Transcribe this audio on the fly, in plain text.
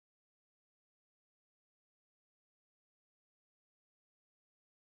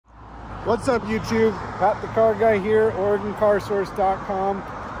What's up, YouTube? Pat the Car Guy here, OregonCarSource.com.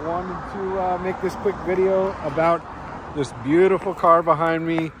 Wanted to make this quick video about this beautiful car behind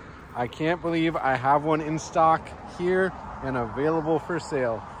me. I can't believe I have one in stock here and available for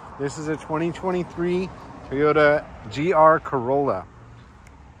sale. This is a 2023 Toyota GR Corolla.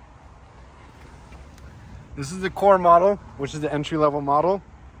 This is the core model, which is the entry-level model,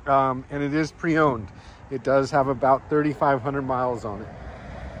 and it is pre-owned. It does have about 3,500 miles on it.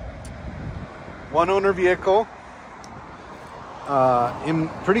 One owner vehicle, in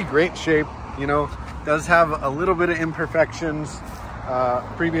pretty great shape, you know, does have a little bit of imperfections.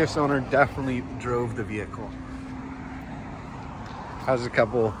 Previous owner definitely drove the vehicle. Has a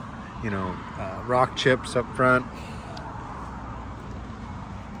couple, you know, rock chips up front.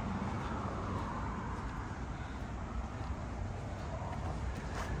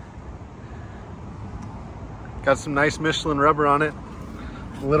 Got some nice Michelin rubber on it.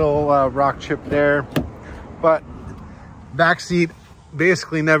 Little rock chip there, but back seat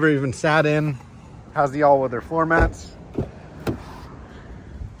basically never even sat in. Has the all-weather floor mats.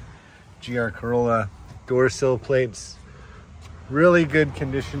 GR Corolla door sill plates. Really good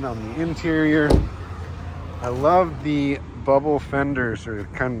condition on the interior. I love the bubble fenders, or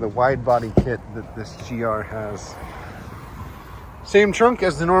kind of the wide body kit that this GR has. Same trunk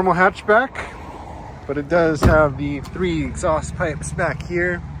as the normal hatchback, but it does have the 3 exhaust pipes back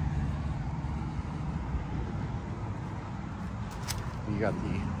here. You got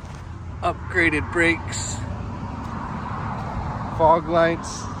the upgraded brakes, fog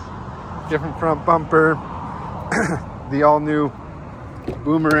lights, different front bumper, the all new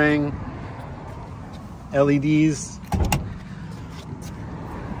boomerang LEDs.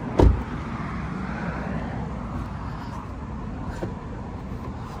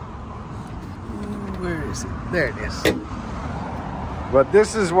 Where is it? There it is. But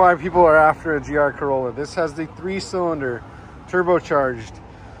this is why people are after a GR Corolla. This has the 3-cylinder, turbocharged,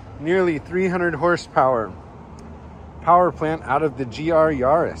 nearly 300 horsepower power plant out of the GR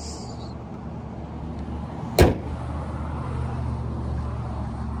Yaris.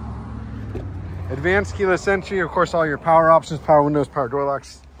 Advanced keyless entry, of course, all your power options, power windows, power door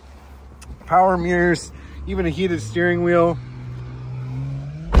locks, power mirrors, even a heated steering wheel.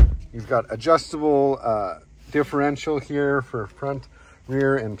 You've got adjustable differential here for front,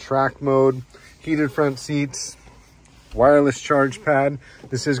 rear, and track mode. Heated front seats, wireless charge pad.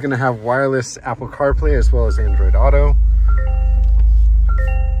 This is going to have wireless Apple CarPlay as well as Android Auto.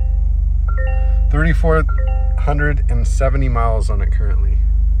 3,470 miles on it currently.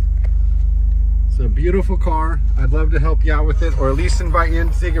 It's a beautiful car. I'd love to help you out with it, or at least invite you in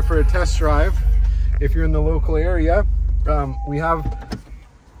to take it for a test drive if you're in the local area. We have,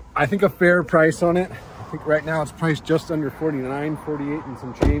 I think, a fair price on it. I think right now it's priced just under $49, $48 and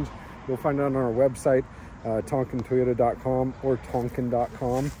some change. You'll find it on our website, tonkintoyota.com or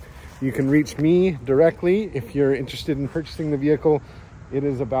tonkin.com. You can reach me directly if you're interested in purchasing the vehicle. It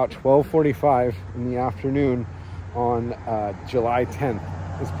is about 12:45 in the afternoon on July 10th.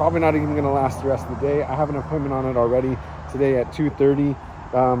 It's probably not even going to last the rest of the day. I have an appointment on it already today at 2:30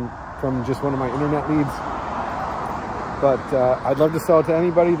 from just one of my internet leads. But I'd love to sell it to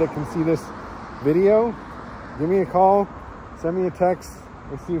anybody that can see this video. Give me a call, send me a text.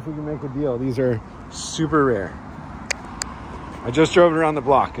 Let's see if we can make a deal. These are super rare. I just drove it around the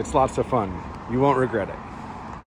block. It's lots of fun. You won't regret it.